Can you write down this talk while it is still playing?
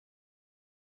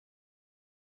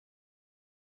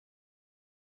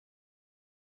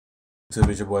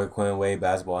It's your boy Quinn Wade,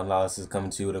 basketball analysis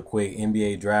coming to you with a quick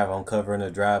NBA draft. I'm covering the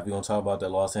draft. We're going to talk about the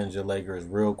Los Angeles Lakers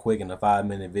real quick in a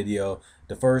 5-minute video.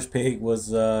 The first pick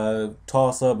was a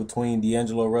toss-up between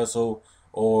D'Angelo Russell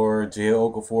or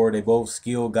Jahlil Okafor. They both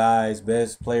skilled guys,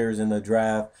 best players in the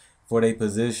draft for their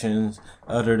positions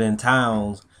other than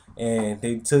Towns. And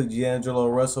they took D'Angelo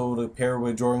Russell to pair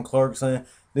with Jordan Clarkson.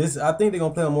 I think they're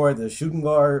going to play him more at the shooting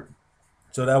guard,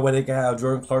 so that way they can have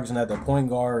Jordan Clarkson at the point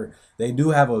guard. They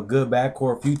do have a good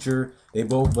backcourt future. They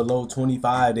both below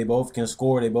 25. They both can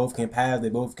score. They both can pass. They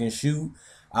both can shoot.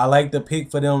 I like the pick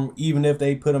for them, even if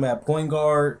they put him at point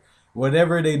guard.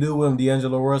 Whatever they do with him,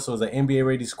 D'Angelo Russell is an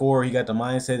NBA-ready scorer. He got the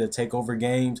mindset to take over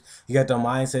games. He got the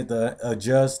mindset to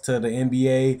adjust to the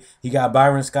NBA. He got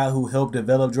Byron Scott, who helped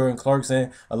develop Jordan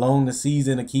Clarkson along the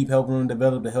season to keep helping him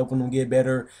develop, to helping him get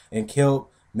better, and kept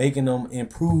making them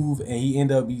improve, and he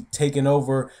ended up taking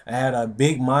over and had a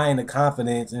big mind of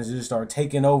confidence and just start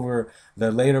taking over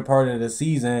the later part of the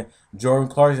season. Jordan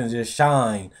Clarkson just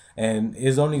shine, and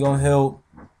it's only going to help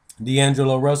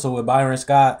D'Angelo Russell with Byron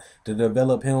Scott to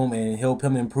develop him and help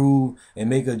him improve and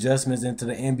make adjustments into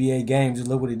the NBA game. Just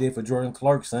look what he did for Jordan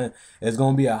Clarkson. It's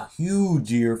going to be a huge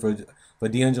year for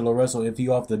D'Angelo Russell if he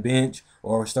off the bench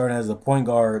or starting as a point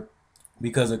guard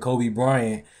because of Kobe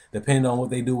Bryant, depending on what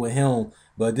they do with him.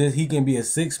 But he can be a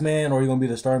six-man or he's going to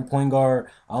be the starting point guard.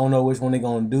 I don't know which one they're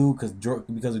going to do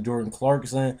because of Jordan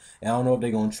Clarkson. And I don't know if they're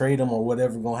going to trade him or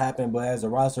whatever going to happen. But as the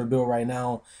roster built right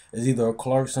now, is either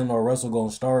Clarkson or Russell going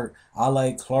to start. I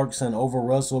like Clarkson over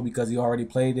Russell because he already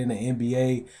played in the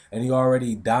NBA and he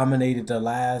already dominated the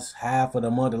last half of the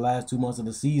month, the last 2 months of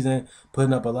the season,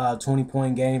 putting up a lot of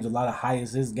 20-point games, a lot of high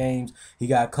assist games. He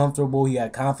got comfortable, he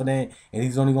got confident, and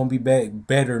he's only going to be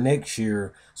better next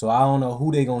year. So I don't know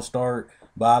who they're going to start,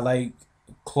 but I like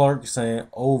Clarkson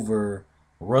over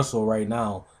Russell right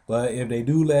now. But if they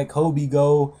do let Kobe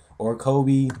go or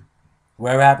Kobe,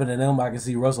 whatever happened to them, I can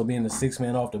see Russell being the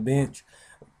six-man off the bench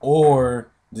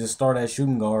or just start at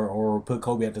shooting guard or put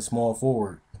Kobe at the small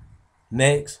forward.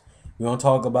 Next, we're going to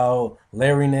talk about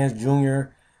Larry Nance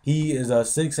Jr. He is a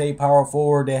 6'8" power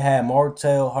forward. They had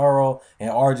Martell Harrell and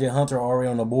R.J. Hunter already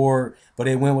on the board, but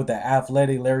they went with the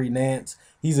athletic Larry Nance.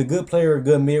 He's a good player, a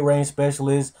good mid-range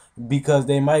specialist because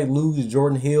they might lose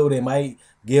Jordan Hill. They might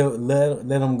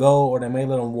let him go or they may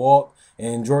let him walk.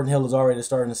 And Jordan Hill is already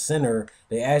starting center.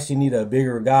 They actually need a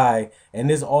bigger guy. And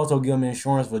this also gives them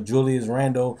insurance for Julius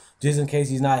Randle, just in case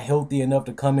he's not healthy enough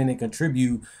to come in and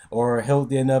contribute or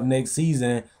healthy enough next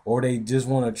season, or they just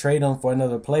want to trade him for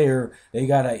another player. They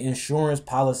got an insurance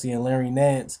policy in Larry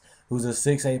Nance, who's a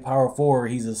 6'8" power forward.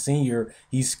 He's a senior.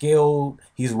 He's skilled.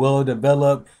 He's well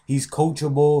developed. He's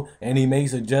coachable, and he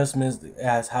makes adjustments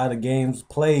as how the game's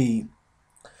played.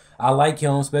 I like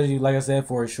him, especially, like I said,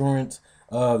 for insurance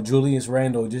of Julius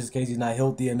Randle, just in case he's not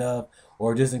healthy enough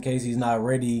or just in case he's not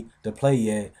ready to play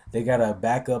yet. They got a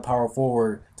backup power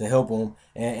forward to help him.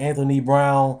 And Anthony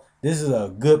Brown, this is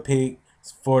a good pick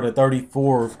for the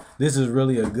 34th. This is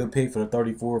really a good pick for the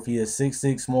 34th. He is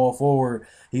 6'6" small forward.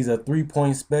 He's a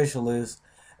three-point specialist,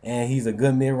 and he's a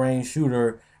good mid-range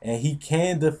shooter. And he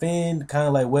can defend, kind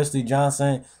of like Wesley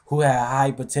Johnson, who had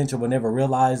high potential but never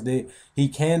realized it. He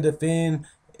can defend.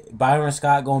 Byron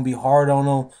Scott going to be hard on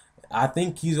him. I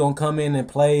think he's going to come in and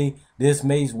play. This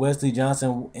makes Wesley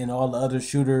Johnson and all the other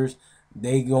shooters,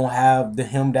 they going to have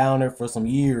him down there for some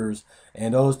years.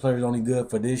 And those players only good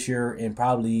for this year and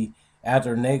probably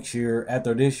after next year.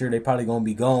 After this year, they probably going to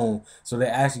be gone. So they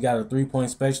actually got a three-point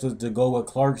specialist to go with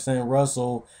Clarkson,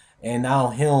 Russell, and now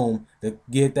him to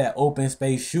get that open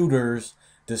space shooters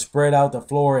to spread out the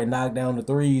floor and knock down the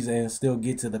threes and still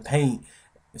get to the paint.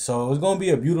 So it's going to be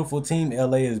a beautiful team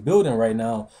LA is building right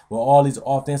now with all these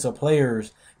offensive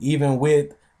players, even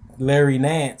with Larry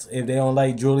Nance. If they don't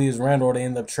like Julius Randle or they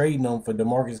end up trading them for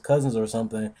DeMarcus Cousins or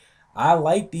something, I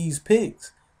like these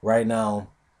picks right now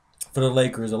for the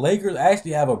Lakers. The Lakers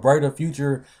actually have a brighter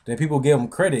future than people give them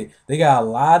credit. They got a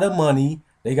lot of money.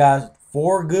 They got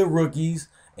 4 good rookies,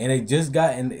 and they just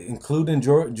got, including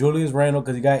Julius Randle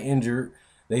because he got injured.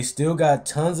 They still got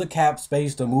tons of cap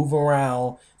space to move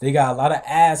around. They got a lot of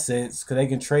assets because they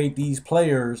can trade these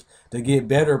players to get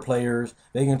better players.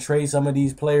 They can trade some of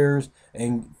these players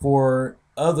and for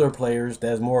other players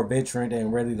that's more veteran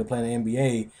and ready to play in the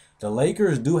NBA. The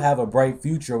Lakers do have a bright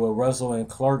future with Russell and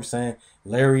Clarkson,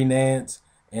 Larry Nance,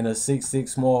 and a 6'6"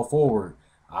 small forward.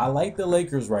 I like the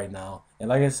Lakers right now. And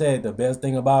like I said, the best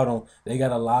thing about them, they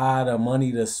got a lot of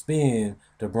money to spend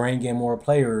to bring in more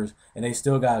players. And they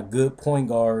still got good point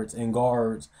guards and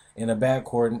guards in the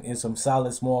backcourt and some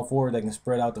solid small forward that can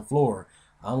spread out the floor.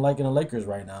 I'm liking the Lakers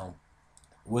right now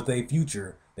with a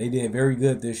future. They did very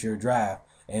good this year draft.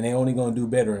 and they only going to do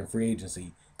better in free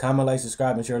agency. Comment, like,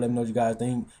 subscribe, and share. Let me know what you guys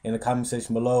think in the comment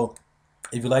section below.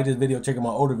 If you like this video, check out my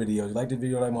older videos. If you like this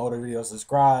video, like my older videos,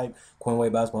 subscribe. Quinn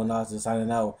Wade Basketball Analysis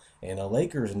signing out. And the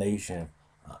Lakers Nation,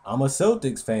 I'm a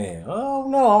Celtics fan. Oh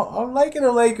no, I'm liking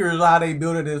the Lakers, how they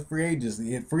built it as free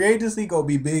agency. And free agency gonna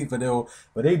be big for them,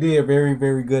 but they did very,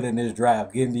 very good in this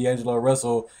draft, getting D'Angelo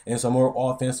Russell and some more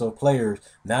offensive players.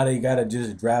 Now they gotta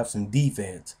just draft some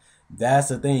defense. That's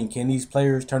the thing. Can these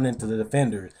players turn into the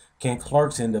defenders? Can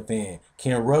Clarkson defend?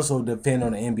 Can Russell defend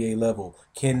on the NBA level?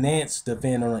 Can Nance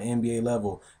defend on the NBA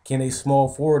level? Can a small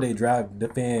forward they draft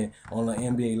defend on the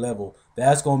NBA level?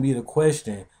 That's going to be the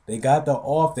question. They got the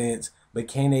offense, but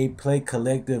can they play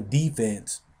collective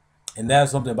defense? And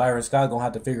that's something Byron Scott going to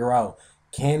have to figure out.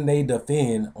 Can they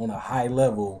defend on a high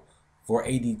level for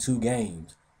 82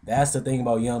 games? That's the thing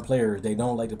about young players. They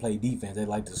don't like to play defense. They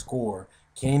like to score.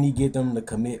 Can he get them to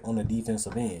commit on the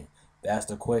defensive end? That's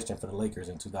the question for the Lakers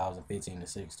in 2015 to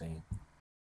 16.